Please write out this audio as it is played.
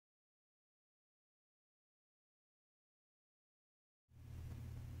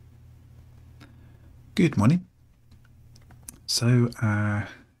Good morning. So,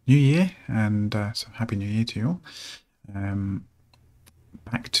 New Year, and so Happy New Year to you all.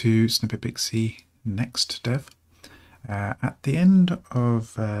 Back to Snippet Pixie next dev. At the end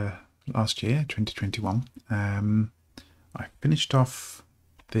of last year, 2021, I finished off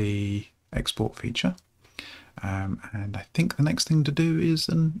the export feature, and I think the next thing to do is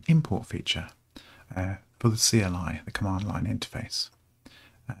an import feature for the CLI, the command line interface.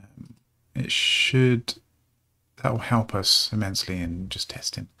 That will help us immensely in just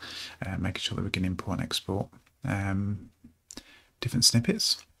testing, making sure that we can import and export different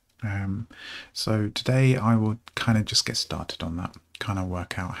snippets. So today I will kind of just get started on that, kind of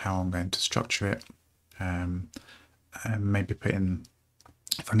work out how I'm going to structure it, and maybe put in,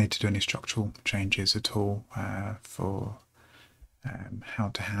 if I need to do any structural changes at all for how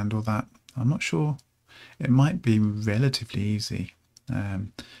to handle that. I'm not sure. It might be relatively easy.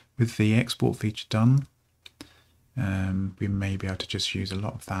 With the export feature done, we may be able to just use a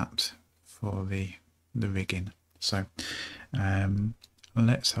lot of that for the rigging. So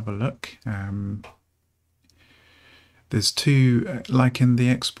let's have a look. There's two, like in the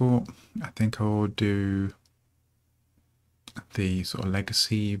export, I think I'll do the sort of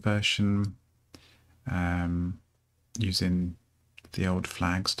legacy version using the old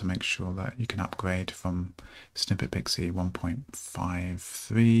flags to make sure that you can upgrade from Snippet Pixie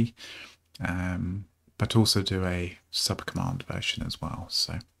 1.53, but also do a subcommand version as well.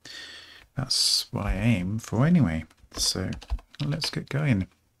 So that's what I aim for anyway. So let's get going.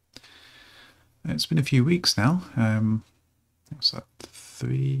 It's been a few weeks now. What's that?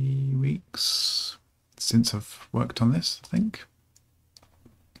 3 weeks since I've worked on this, I think.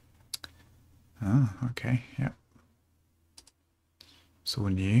 Ah, okay, yeah. It's all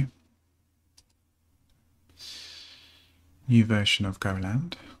new. New version of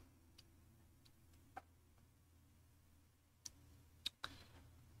Goland.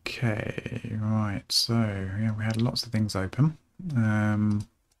 Okay, right, so yeah, we had lots of things open.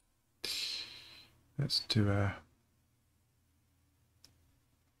 Let's do a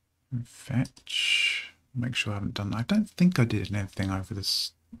fetch. Make sure I haven't done. I don't think I did anything over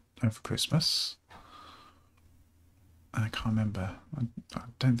Christmas. I can't remember. I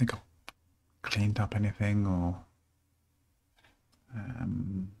don't think I cleaned up anything or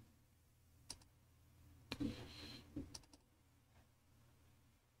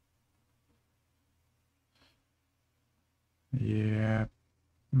yeah,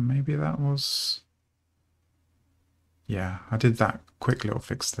 maybe that was, yeah, I did that quick little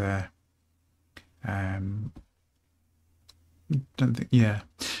fix there. Don't think, yeah.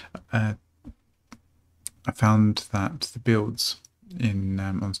 I found that the builds in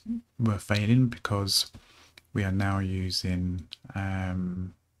were failing because we are now using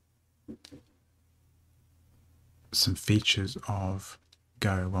some features of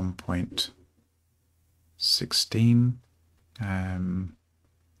Go 1.16 and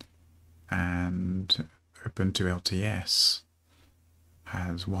Ubuntu LTS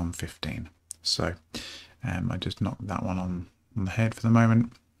has 1.15. So I just knocked that one on the head for the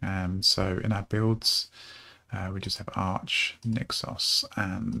moment. So in our builds, we just have Arch, Nixos,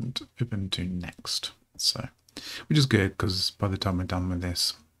 and Ubuntu Next. So, which is good because by the time we're done with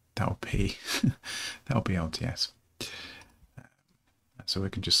this, that'll be LTS. So we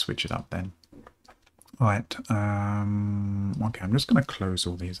can just switch it up then. Right. Okay, I'm just going to close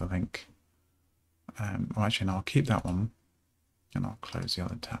all these, I think. Well, actually, no, I'll keep that one, and I'll close the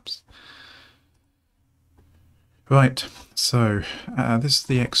other tabs. Right, so this is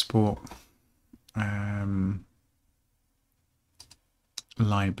the export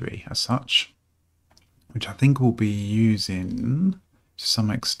library as such, which I think we'll be using to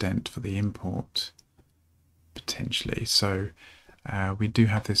some extent for the import potentially. So we do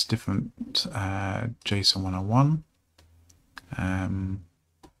have this different JSON 101,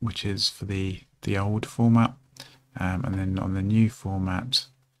 which is for the old format, and then on the new format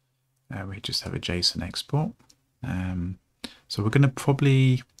we just have a JSON export. So we're going to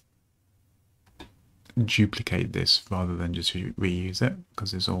probably duplicate this rather than just reuse it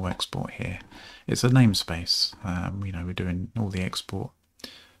because it's all export here. It's a namespace. You know, we're doing all the export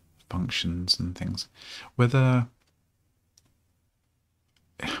functions and things. Whether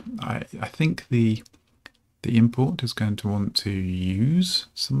I think the import is going to want to use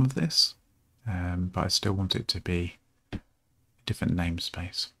some of this, but I still want it to be a different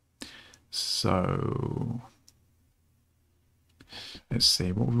namespace. So let's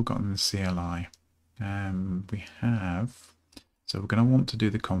see what we've got in the CLI. We have, so we're going to want to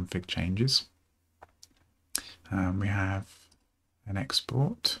do the config changes. We have an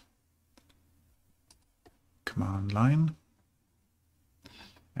export, command line.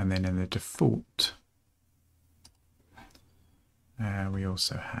 And then in the default, we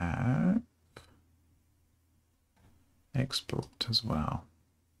also have export as well.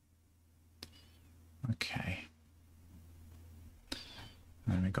 Okay.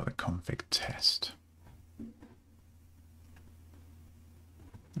 And then we got the config test.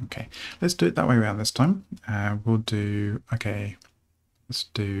 Okay, let's do it that way around this time.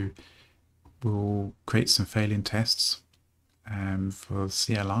 We'll create some failing tests for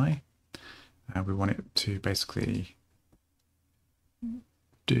CLI. We want it to basically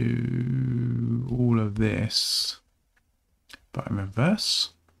do all of this, but in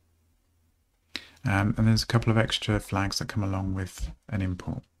reverse. And there's a couple of extra flags that come along with an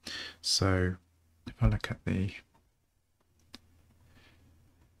import. So if I look at the,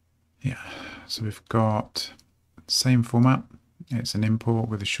 so we've got the same format. It's an import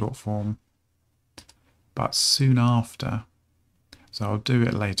with a short form, but soon after, so I'll do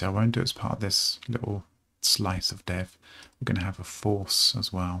it later. I won't do it as part of this little slice of dev. We're going to have a force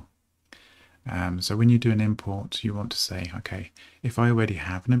as well. So when you do an import, you want to say, okay, if I already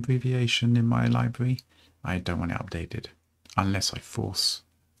have an abbreviation in my library, I don't want it updated unless I force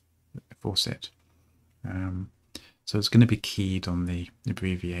it. So it's going to be keyed on the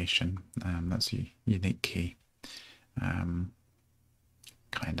abbreviation. That's a unique key, kinda.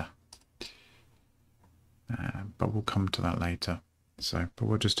 But we'll come to that later. But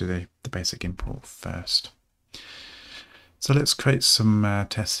we'll just do the basic import first. So let's create some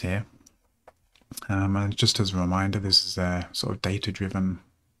tests here. And just as a reminder, this is a sort of data-driven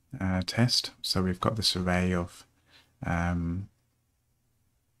test. So we've got this array of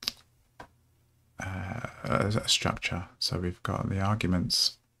a structure. So we've got the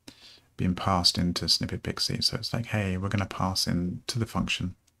arguments being passed into Snippet Pixie. So it's like, hey, we're going to pass into the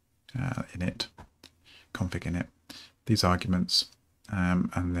function init, config init, these arguments.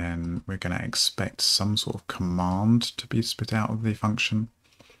 And then we're going to expect some sort of command to be spit out of the function.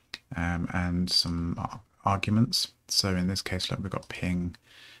 And some arguments. So in this case, look, we've got ping,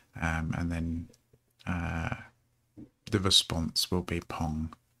 and then the response will be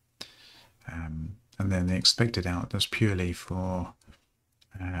pong. And then the expected out is purely for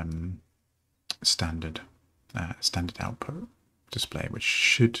standard output display, which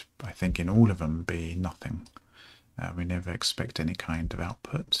should, I think, in all of them be nothing. We never expect any kind of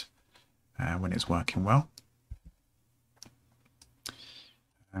output when it's working well.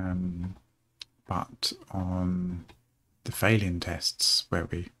 But on the failing tests where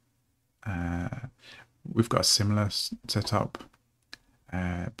we've got a similar setup,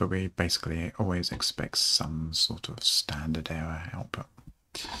 but we basically always expect some sort of standard error output.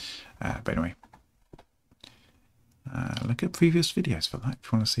 But anyway, look at previous videos for that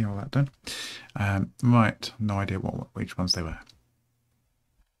if you want to see all that done. Right, no idea which ones they were.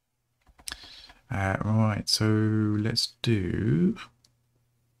 Right, so let's do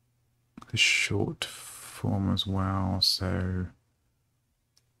the short form as well. So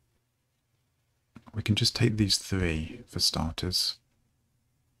we can just take these three for starters,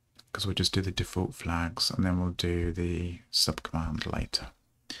 because we'll just do the default flags and then we'll do the subcommand later.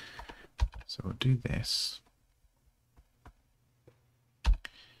 So we'll do this.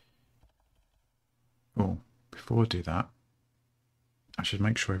 Oh, before I do that, I should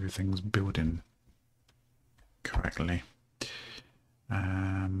make sure everything's building correctly.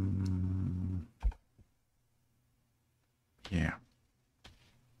 Yeah,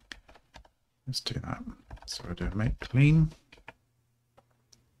 let's do that. So we'll do a make clean.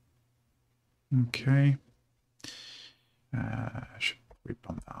 Okay. Should we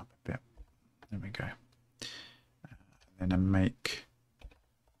bump that up a bit? There we go. And then a make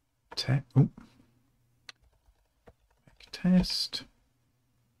test. Oh, make test.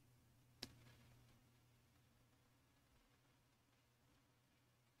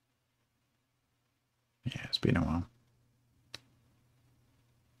 Yeah, it's been a while.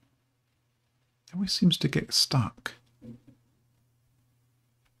 It always seems to get stuck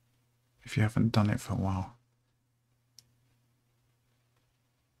if you haven't done it for a while.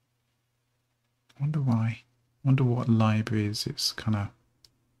 I wonder why. I wonder what libraries it's kind of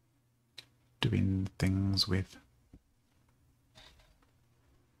doing things with.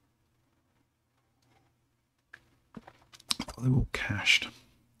 I thought they were all cached.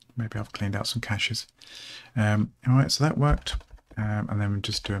 Maybe I've cleaned out some caches. Alright, so that worked. And then we'll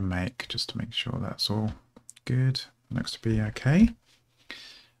just do a make, just to make sure that's all good. Looks to be okay.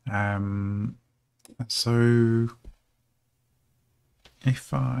 So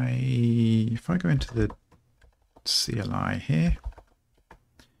if I go into the CLI here,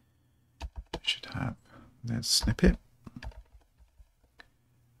 I should have there's snippet.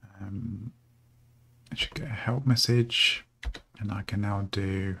 I should get a help message, and I can now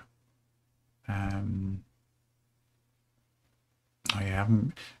do. Oh yeah,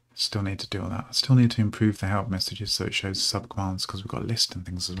 still need to do all that. I still need to improve the help messages so it shows subcommands because we've got a list and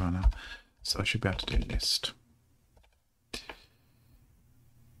things as well now. So I should be able to do list.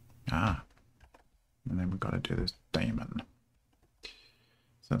 And then we've got to do this daemon.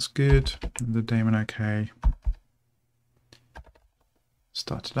 So that's good. The daemon okay.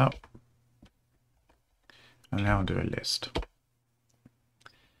 Start it up. And now I'll do a list.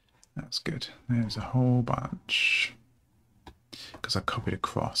 That's good. There's a whole bunch. Because I copied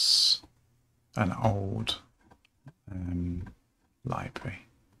across an old library.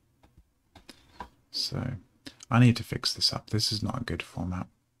 So I need to fix this up. This is not a good format.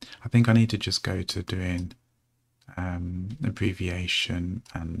 I think I need to just go to doing abbreviation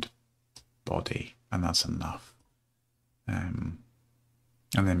and body, and that's enough. And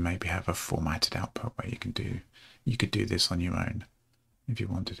then maybe have a formatted output where you could do this on your own if you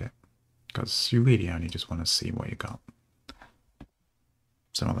wanted it, because you really only just want to see what you got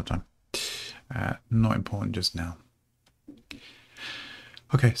some other time. Not important just now.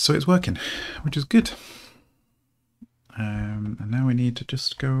 Okay, so it's working, which is good. And now we need to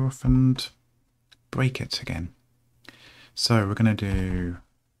just go off and break it again. So we're going to do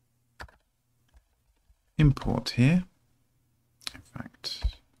import here. In fact,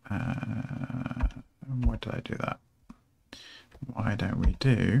 why did I do that? Why don't we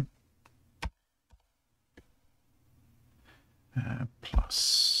do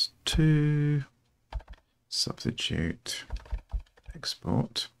 +2 substitute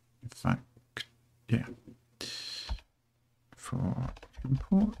export? In fact, yeah, for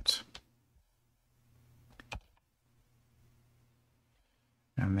import.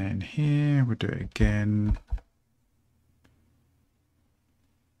 And then here we'll do it again.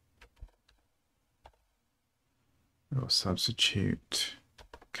 We'll substitute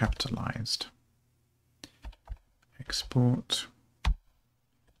capitalized export.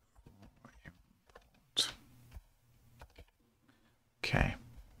 Okay.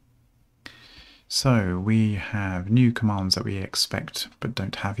 So we have new commands that we expect but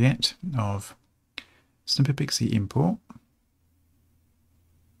don't have yet of Snippet Pixie import,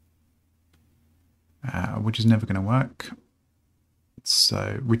 which is never going to work.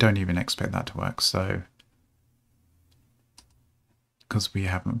 So we don't even expect that to work. So because we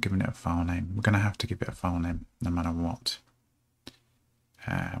haven't given it a file name, we're going to have to give it a file name no matter what.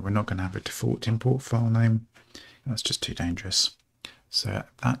 We're not going to have a default import file name. That's just too dangerous. So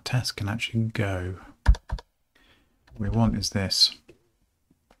that test can actually go. What we want is this.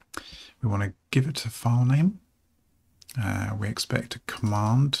 We want to give it a file name. We expect a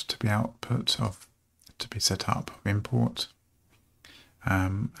command to be set up of import.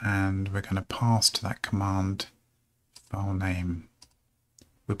 And we're going to pass to that command file name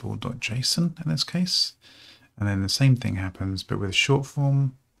wibble.json in this case. And then the same thing happens but with a short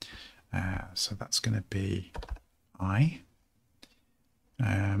form. So that's going to be I.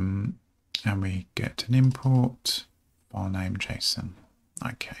 And we get an import file name JSON.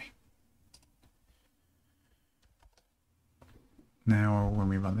 Okay. Now when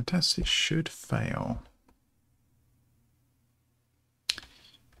we run the test, it should fail.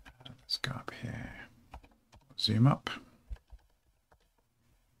 Let's go up here, zoom up,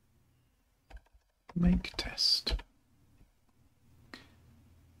 make test.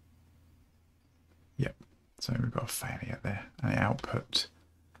 Yep, so we've got a failure there, and it output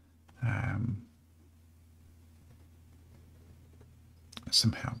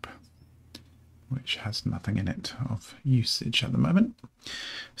some help, which has nothing in it of usage at the moment.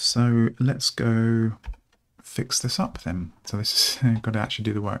 So let's go fix this up then. So this is got to actually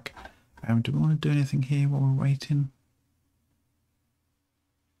do the work. Do we want to do anything here while we're waiting?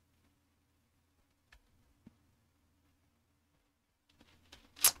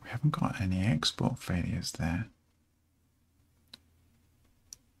 We haven't got any export failures there.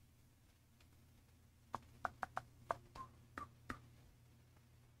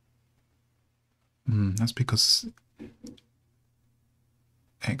 That's because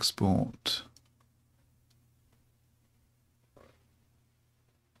export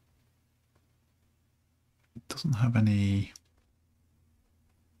doesn't have any.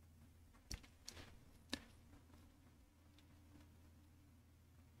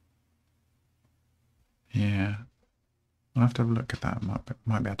 Yeah, I'll have to have a look at that.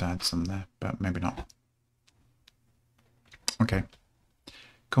 Might be able to add some there, but maybe not. Okay,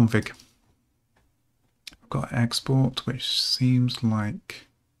 config. I've got export, which seems like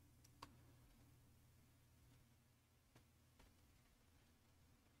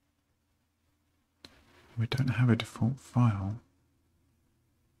we don't have a default file.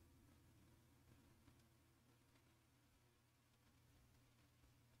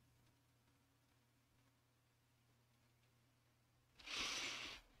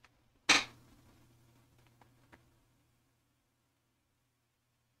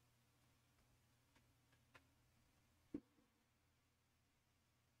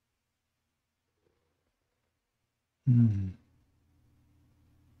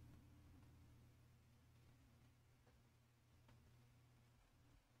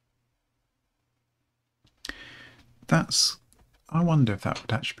 I wonder if that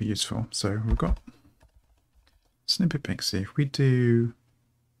would actually be useful. So we've got Snippet Pixie. If we do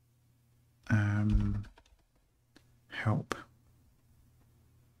help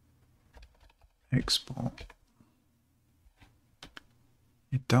export,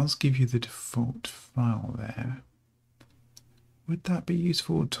 it does give you the default file there. Would that be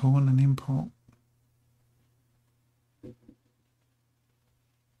useful at all in an import?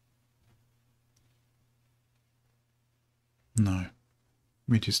 No,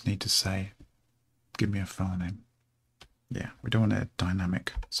 we just need to say, give me a file name. Yeah, we don't want it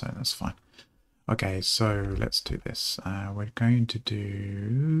dynamic, so that's fine. Okay, so let's do this. We're going to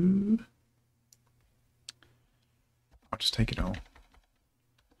do... I'll just take it all.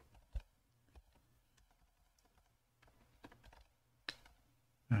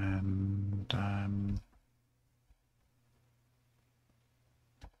 And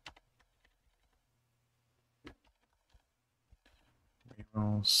we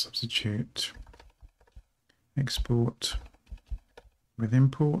will substitute export with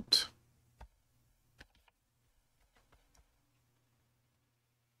import.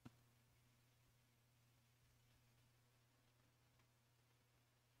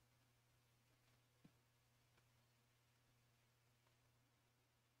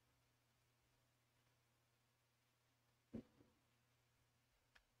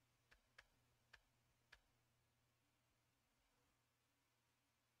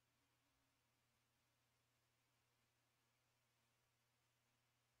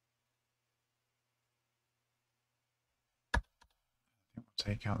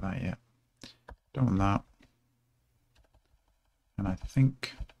 Take out that yet. Don't want that. And I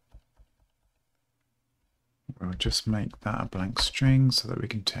think we'll just make that a blank string so that we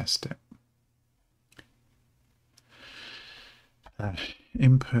can test it.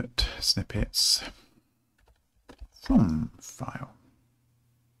 Input snippets from file.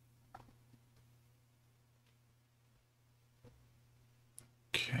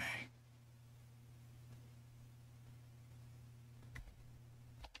 Okay.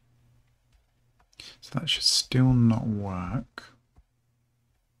 So that should still not work.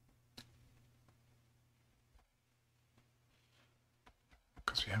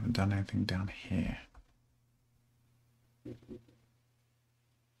 Because we haven't done anything down here.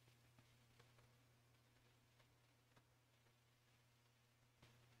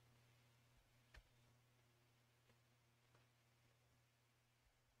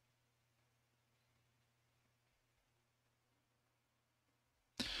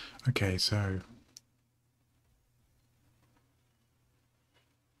 Okay, so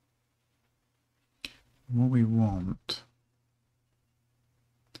what we want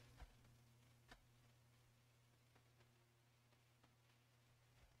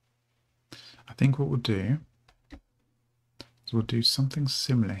I think what we'll do is we'll do something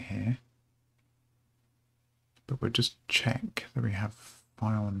similar here, but we'll just check that we have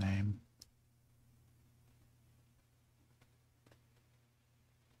file name.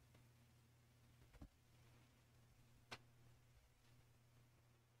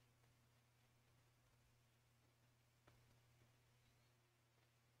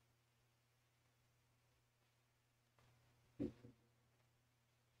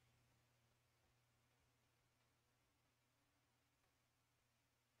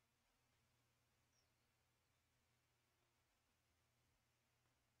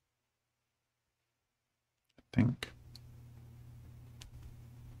 I think.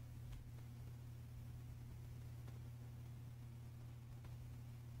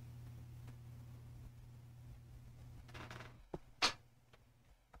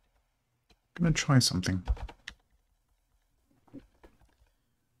 I'm going to try something.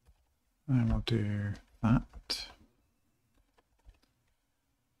 And we'll do that.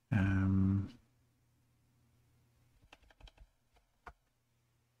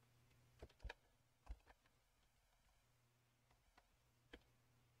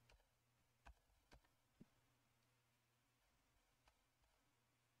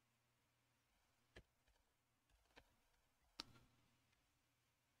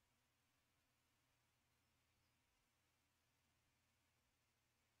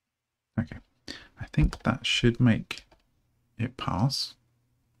 Okay, I think that should make it pass.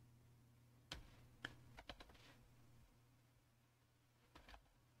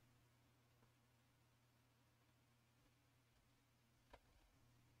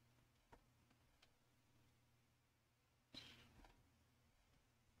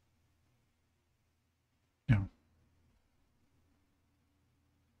 No.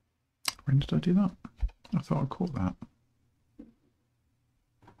 When did I do that? I thought I caught that.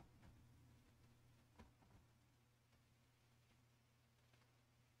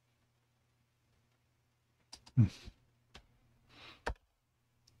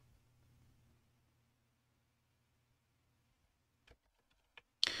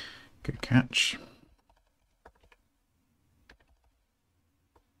 Good catch.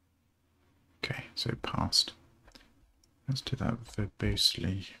 Okay, so it passed. Let's do that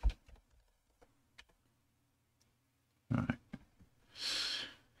verbosely. Right.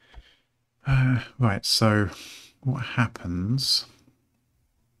 Right, so what happens?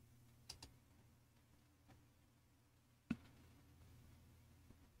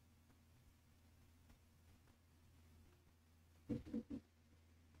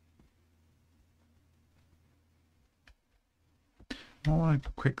 I want to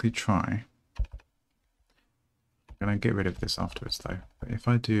quickly try. I'm going to get rid of this afterwards though. But if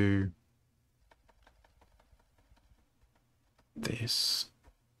I do this,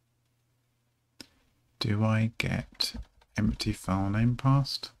 do I get empty file name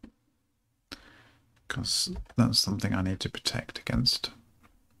passed? Because that's something I need to protect against.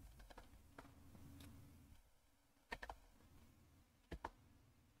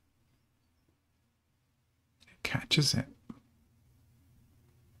 It catches it.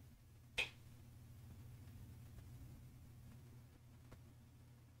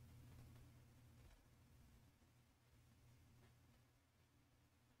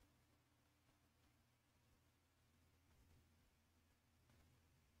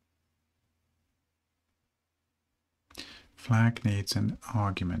 Flag needs an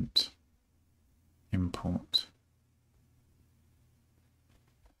argument import.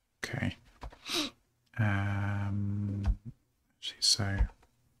 Okay. Actually, so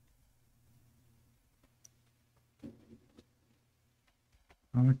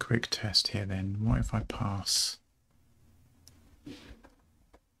I'll have a quick test here then. What if I pass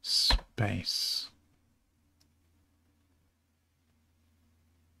space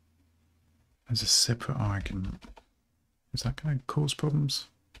as a separate argument? Is that going to cause problems?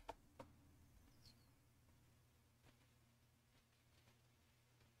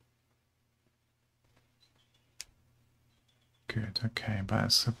 Good, okay, but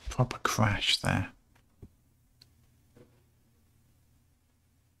it's a proper crash there.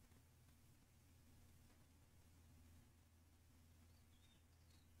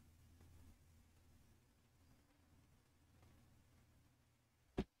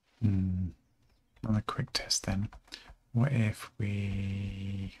 Another quick test then. What if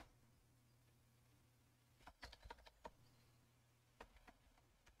we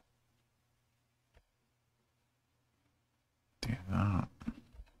do that?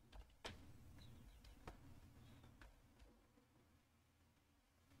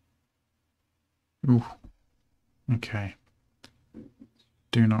 Ooh, okay.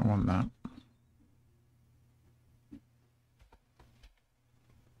 Do not want that.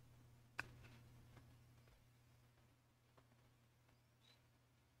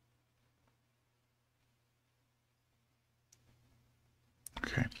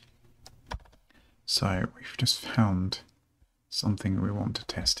 Okay. So we've just found something we want to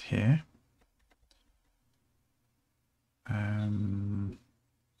test here.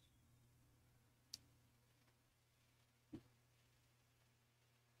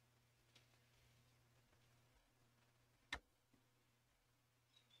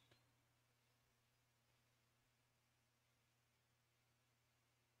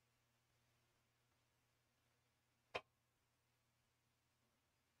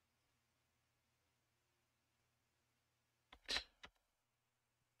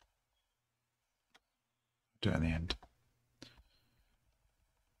 Do it at the end.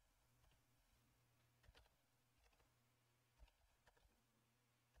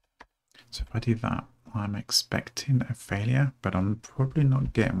 So if I do that, I'm expecting a failure, but I'm probably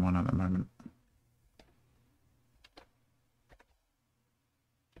not getting one at the moment.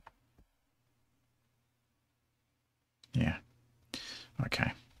 Yeah.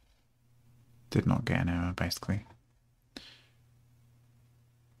 Okay. Did not get an error, basically.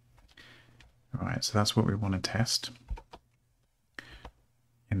 Alright, so that's what we want to test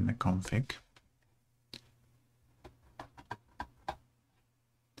in the config.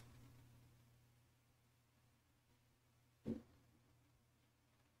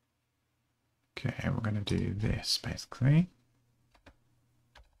 Okay, we're going to do this basically.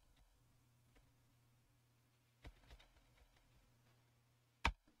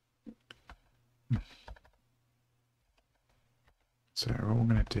 So what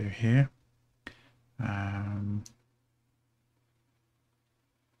we're going to do here,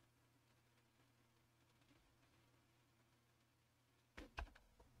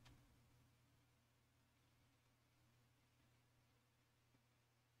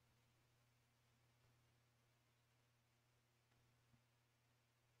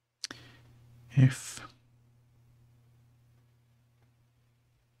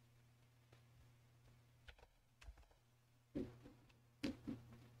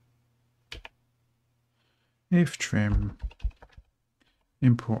 if trim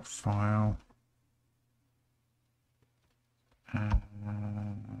import file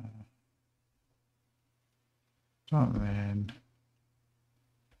 .then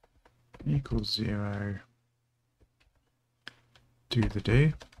equals 0, do the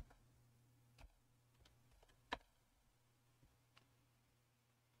do.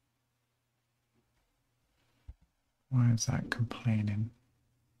 Why is that complaining?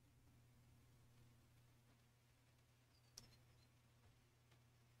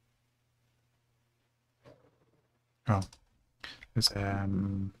 Oh, there's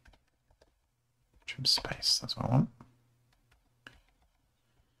trim space, that's what I want.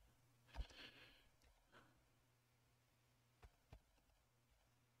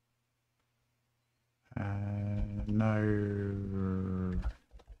 No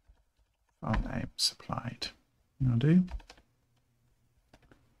file name supplied. I'll do.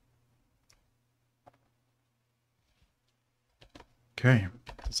 Okay,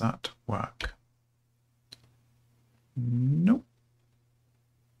 does that work? Nope.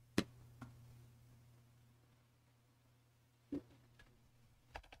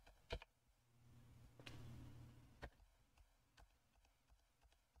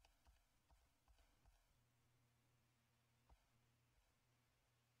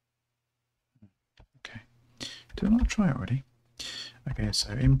 Okay, did I not try it already? Okay,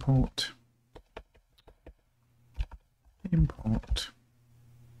 so import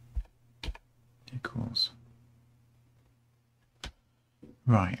equals,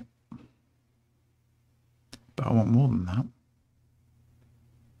 right, but I want more than that.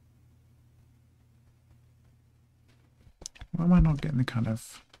 Why am I not getting the kind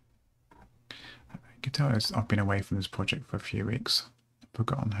of, you can tell I've been away from this project for a few weeks, I've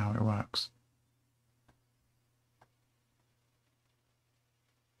forgotten how it works.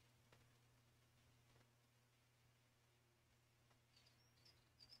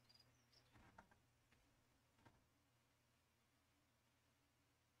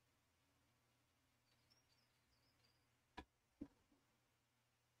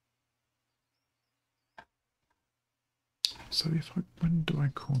 So if I, when do I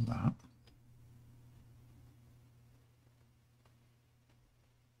call that?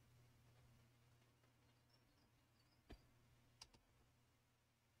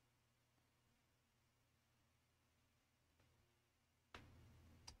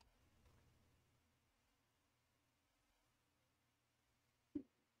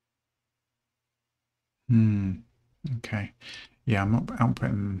 Okay. Yeah, I'm not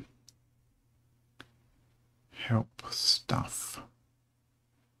outputting help stuff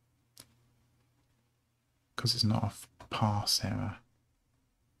because it's not a parse error.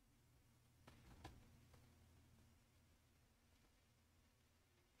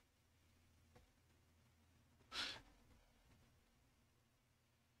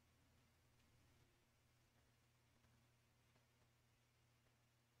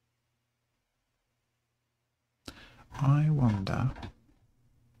 I wonder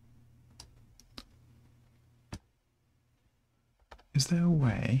is there a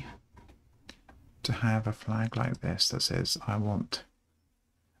way to have a flag like this that says I want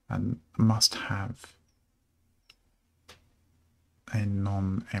and must have a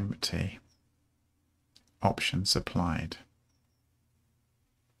non-empty option supplied?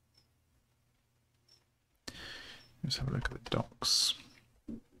 Let's have a look at the docs.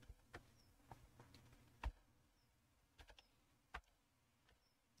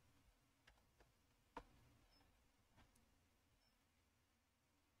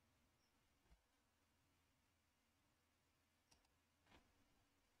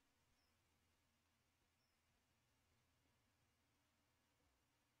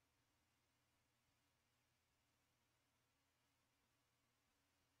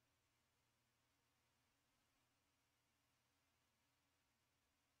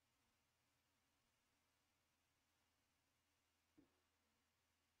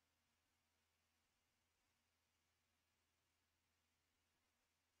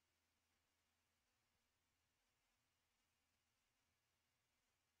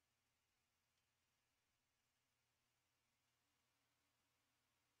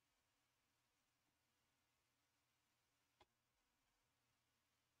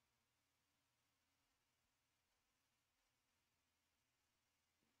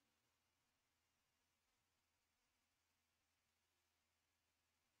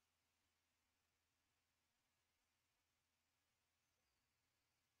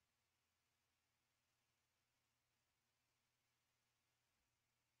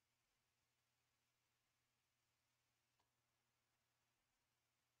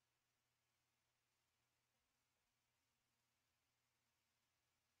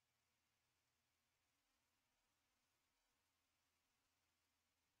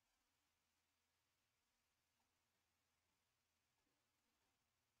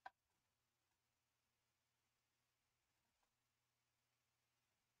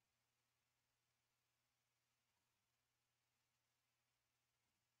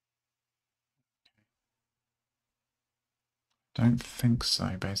 Don't think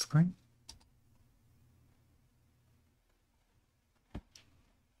so, basically.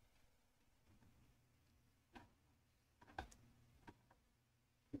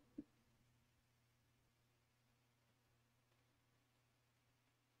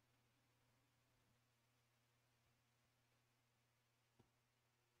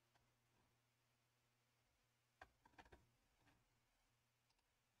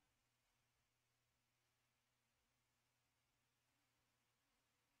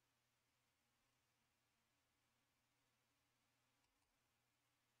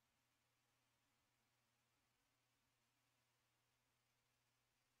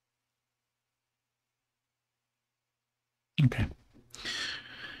 Okay.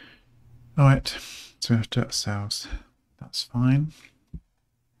 All right, so we have to do it ourselves. That's fine.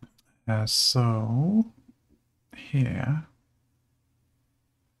 So here,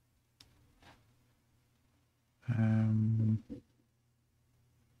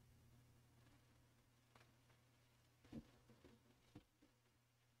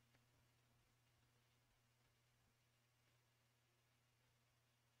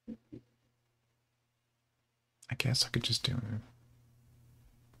 I guess I could just do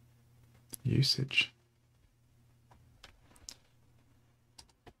usage.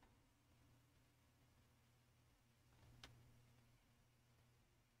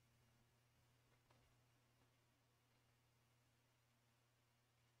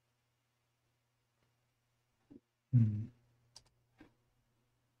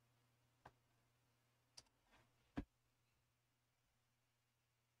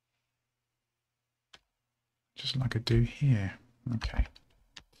 Just like I do here. Okay.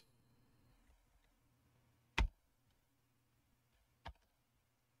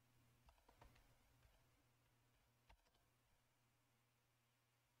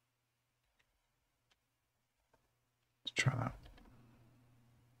 Let's try that.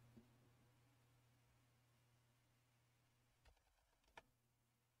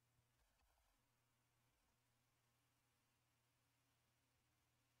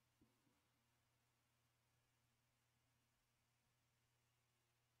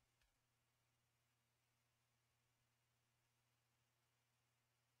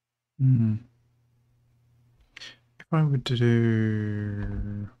 If I were to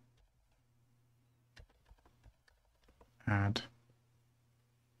do add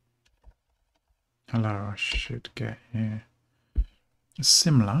hello, I should get here.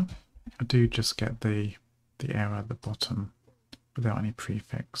 Similar, I do just get the error at the bottom without any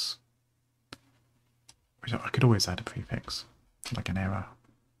prefix. I could always add a prefix, like an error.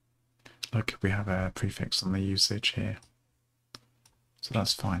 Look, we have a prefix on the usage here. So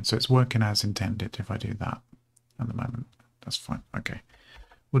that's fine. So it's working as intended if I do that at the moment. That's fine. Okay,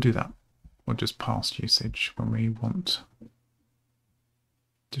 we'll do that. We'll just pass usage when we want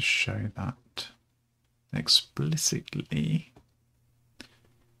to show that explicitly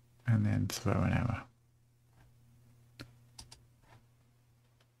and then throw an error.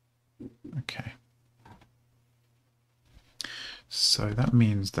 Okay. So that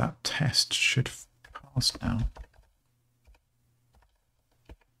means that test should pass now.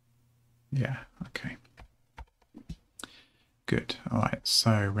 Yeah, okay. Good. All right,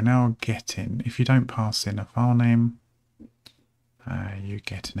 so we're now getting, if you don't pass in a file name, you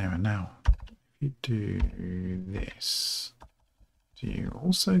get an error now. If you do this, do you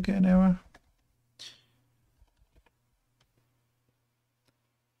also get an error?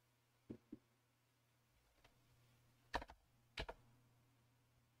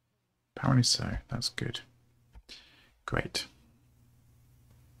 Apparently so. That's good. Great.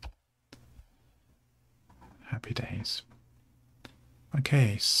 Happy days.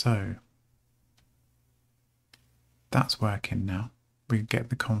 Okay, so that's working now. We can get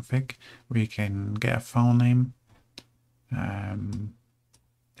the config. We can get a file name.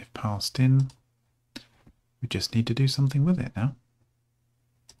 If passed in, we just need to do something with it now.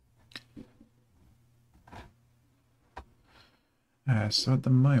 So at the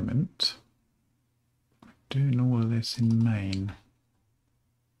moment, doing all of this in main.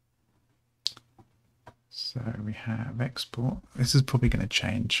 So we have export. This is probably going to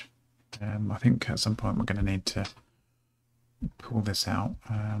change. I think at some point we're going to need to pull this out,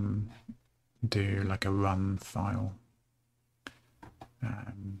 do like a run file.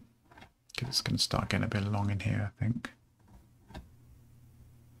 It's going to start getting a bit long in here, I think.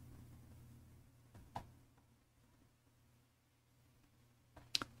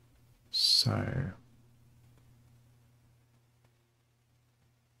 So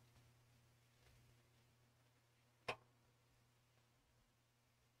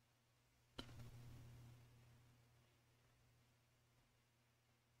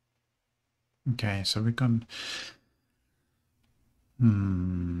Okay, so we've gone.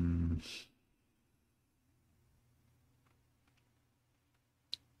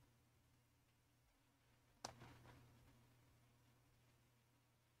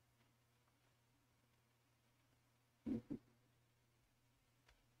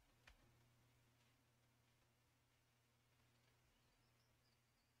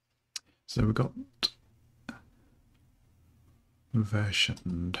 So we've got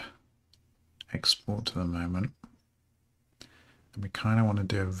versioned export at the moment. And we kind of want to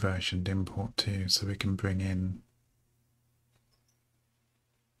do a versioned import too, so we can bring in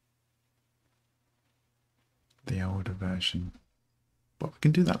the older version. But we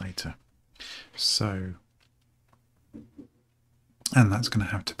can do that later. So, and that's going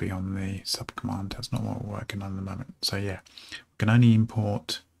to have to be on the subcommand. That's not what we're working on at the moment. So yeah, we can only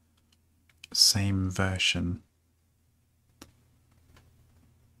import same version.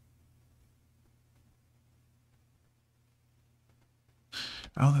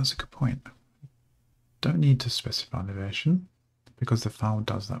 Oh, that's a good point. Don't need to specify the version because the file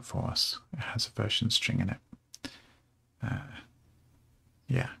does that for us. It has a version string in it.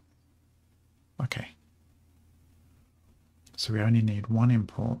 Yeah. Okay. So we only need one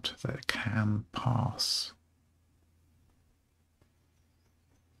import that can pass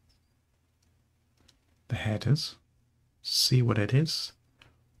the headers, see what it is,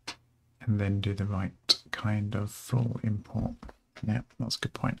 and then do the right kind of full import. Yeah, that's a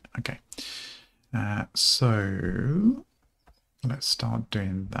good point. Okay. So let's start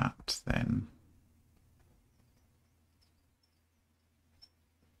doing that then.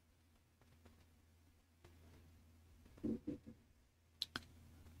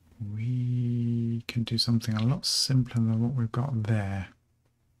 We can do something a lot simpler than what we've got there.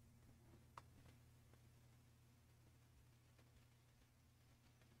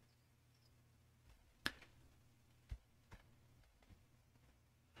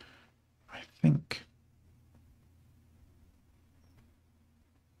 I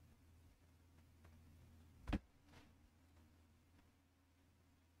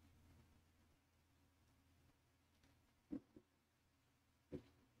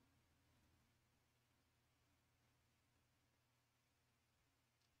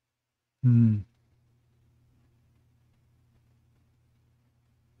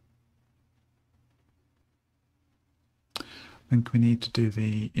think we need to do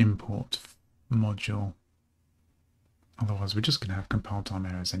the import module. Otherwise, we're just going to have compile time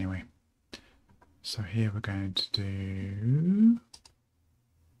errors anyway. So here we're going to do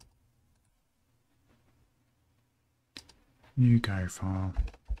new Go file.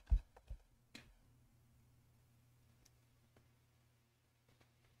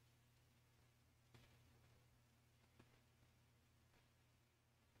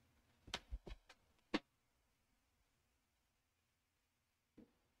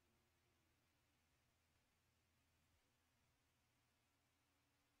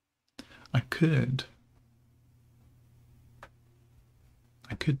 I could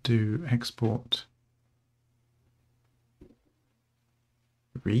do export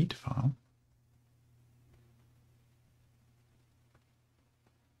read file.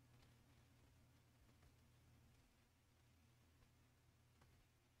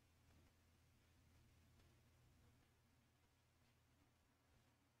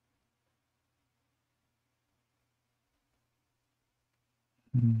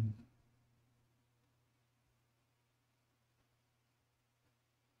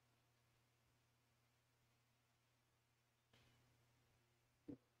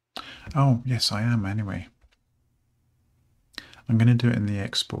 Oh, yes, I am anyway. I'm going to do it in the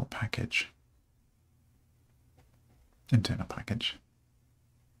export package. Internal package.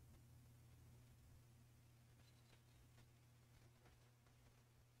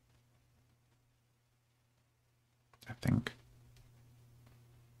 I think.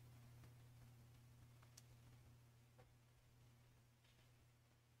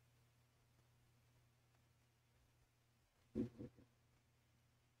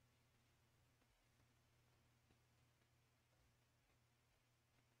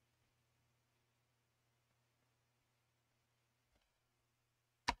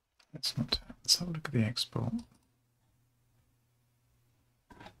 Let's have a look at the export.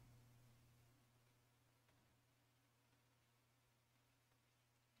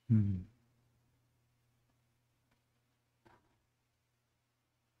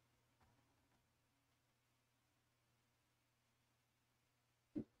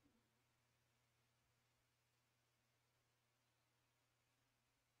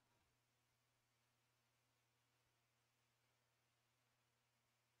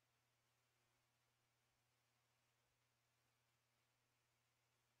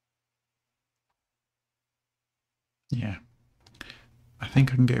 Yeah, I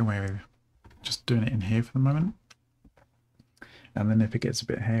think I can get away with just doing it in here for the moment. And then if it gets a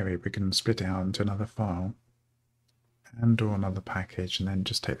bit hairy, we can split it out into another file and or another package, and then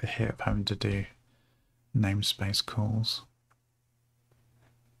just take the hit of having to do namespace calls.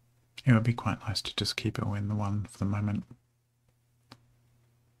 It would be quite nice to just keep it all in the one for the moment.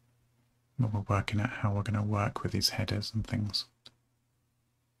 But we're working out how we're going to work with these headers and things.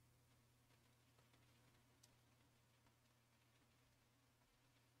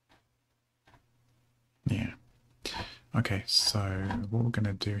 Yeah. Okay, so what we're going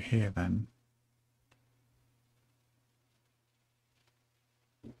to do here then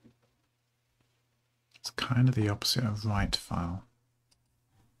it's kind of the opposite of write file.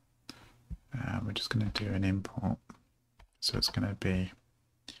 We're just going to do an import. So it's going to be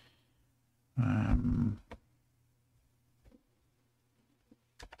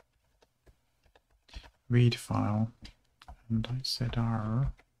read file, and I said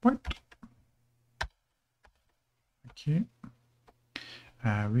what? Thank you.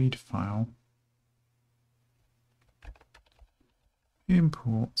 Read file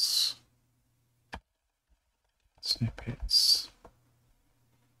imports snippets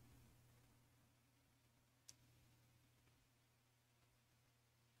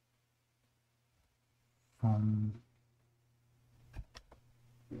from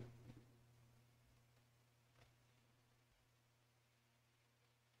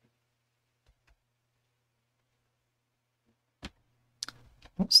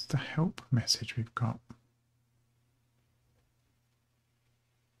what's the help message we've got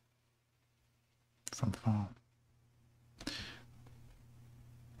from file?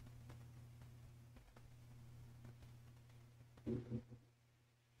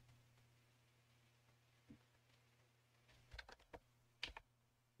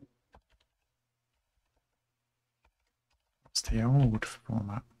 It's the old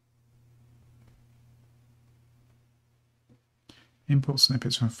format. Import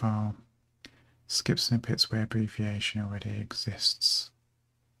snippets from file. Skip snippets where abbreviation already exists.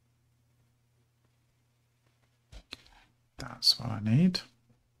 That's what I need.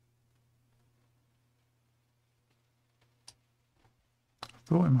 I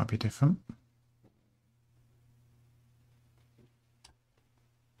thought it might be different.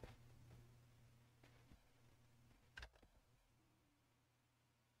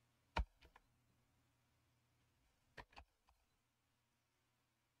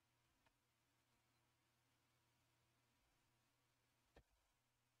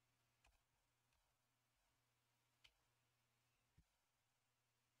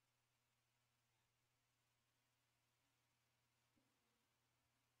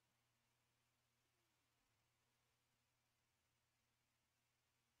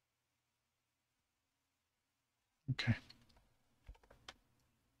 Okay.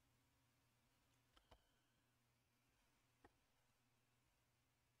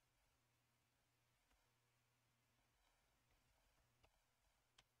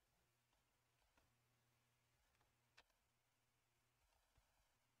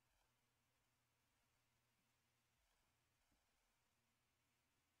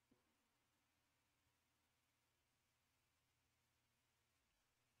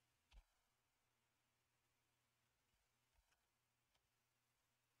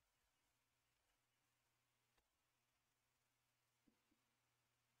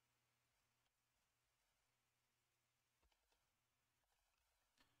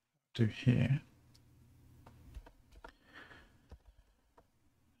 Do here.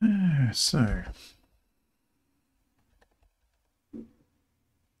 So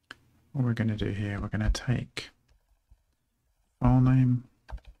what we're going to do here, we're going to take file name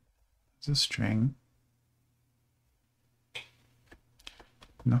as a string,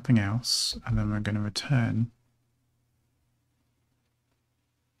 nothing else, and then we're going to return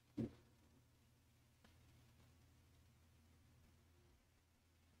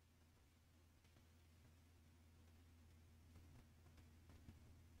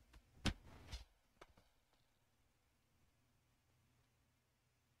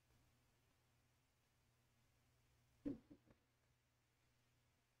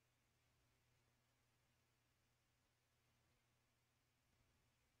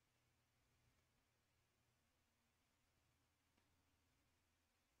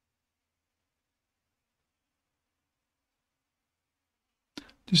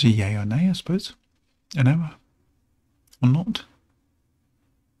just a yay or nay, I suppose. An error or not.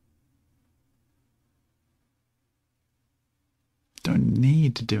 Don't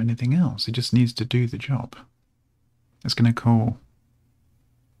need to do anything else. It just needs to do the job. It's going to call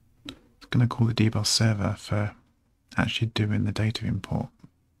the dbus server for actually doing the data import.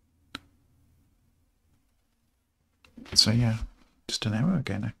 So yeah, just an error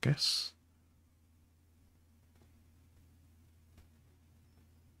again, I guess.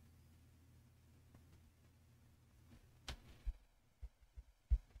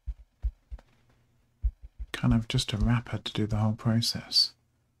 Kind of just a wrapper to do the whole process.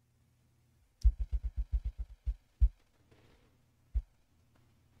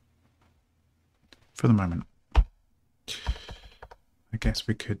 For the moment. I guess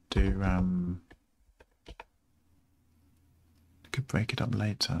we could do, could break it up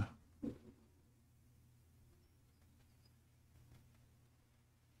later.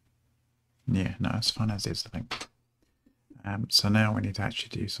 Yeah, no, it's fine as is, I think. So now we need to actually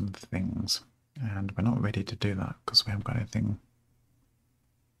do some things, and we're not ready to do that because we haven't got anything.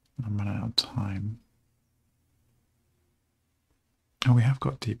 I'm running out of time. Oh, we have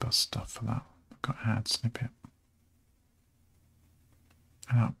got debug stuff for that. We've got add snippet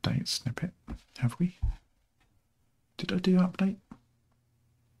and update snippet. Have we? Did I do update?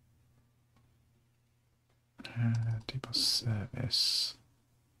 Debug service.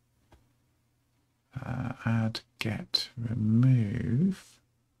 Add, get, remove.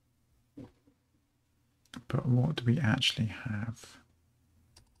 But what do we actually have?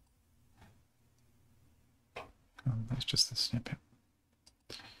 Oh, that's just the snippet.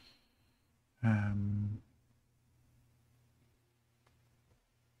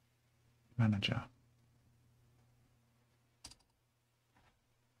 Manager.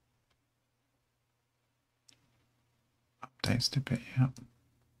 Update snippet, yeah.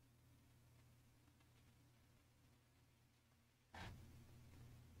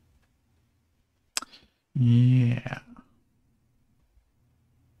 Yeah.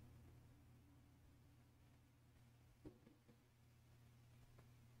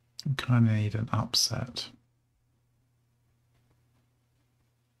 We kind of need an upset.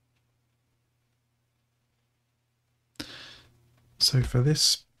 So for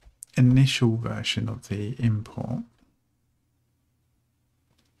this initial version of the import,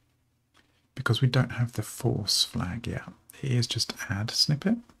 because we don't have the force flag yet, it is just add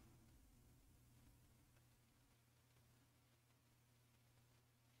snippet.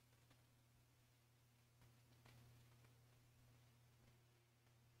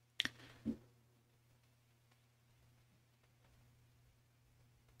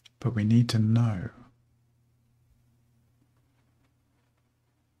 But we need to know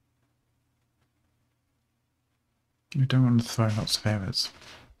we don't want to throw lots of errors.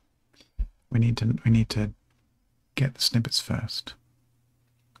 We need to get the snippets first.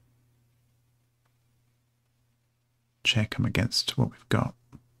 Check them against what we've got.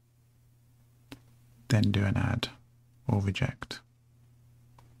 Then do an add or reject.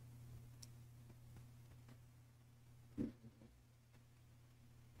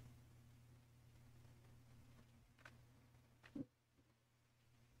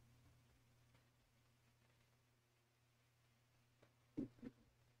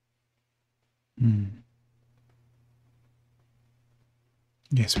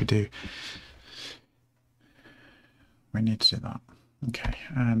 Yes, we do. We need to do that. Okay,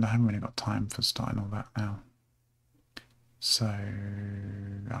 and I haven't really got time for starting all that now. So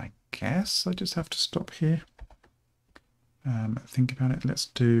I guess I just have to stop here. Think about it. Let's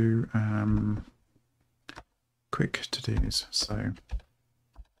do quick to-dos. So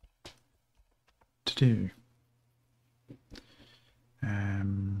to-do.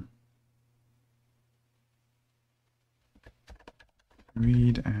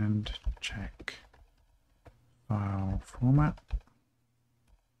 Read and check file format.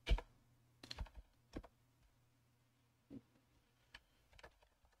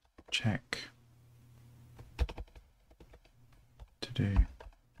 Check to do.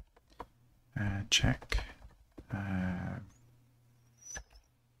 Check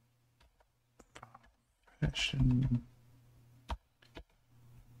version.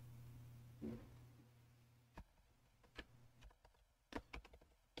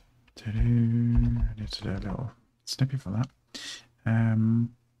 I need to do a little snippet for that.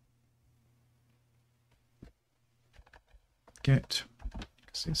 Get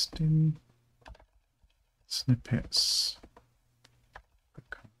existing snippets for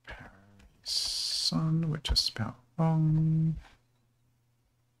comparison, which is spelled wrong.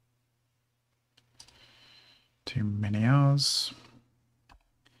 Too many hours.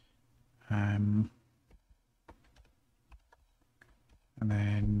 And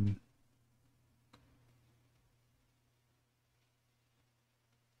then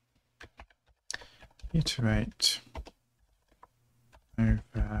iterate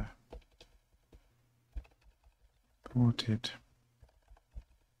over imported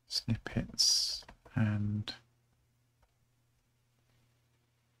snippets and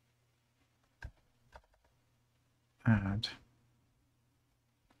add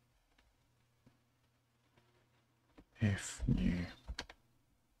if new.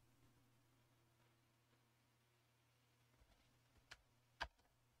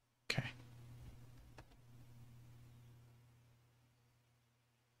 Okay.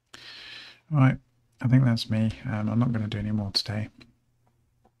 All right, I think that's me. I'm not going to do any more today.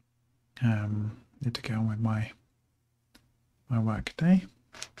 Need to get on with my work day.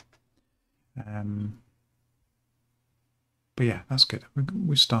 But yeah, that's good.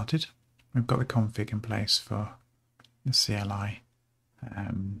 We started. We've got the config in place for the CLI.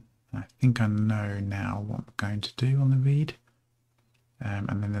 I think I know now what I'm going to do on the read. And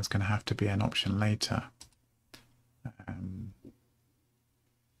then there's going to have to be an option later.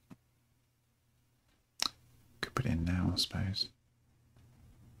 Could put it in now, I suppose.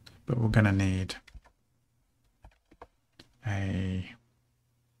 But we're going to need a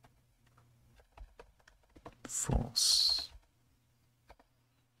false.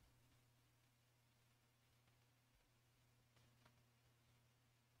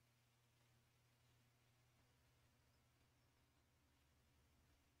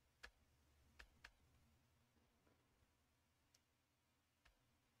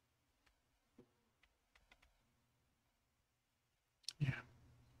 Yeah.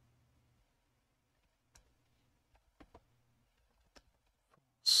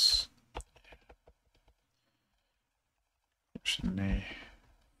 False. Optionally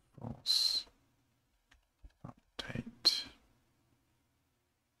false. Update.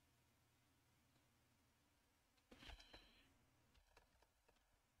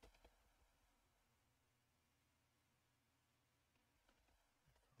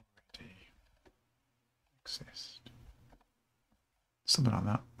 Already exist. Something like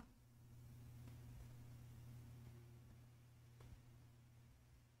that.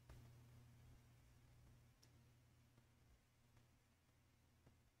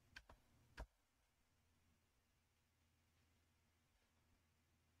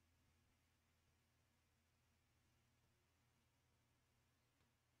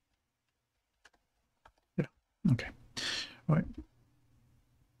 Yeah. Okay. Right.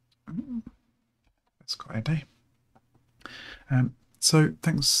 That's quite a day. So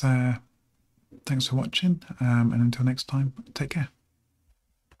thanks for watching, and until next time, take care.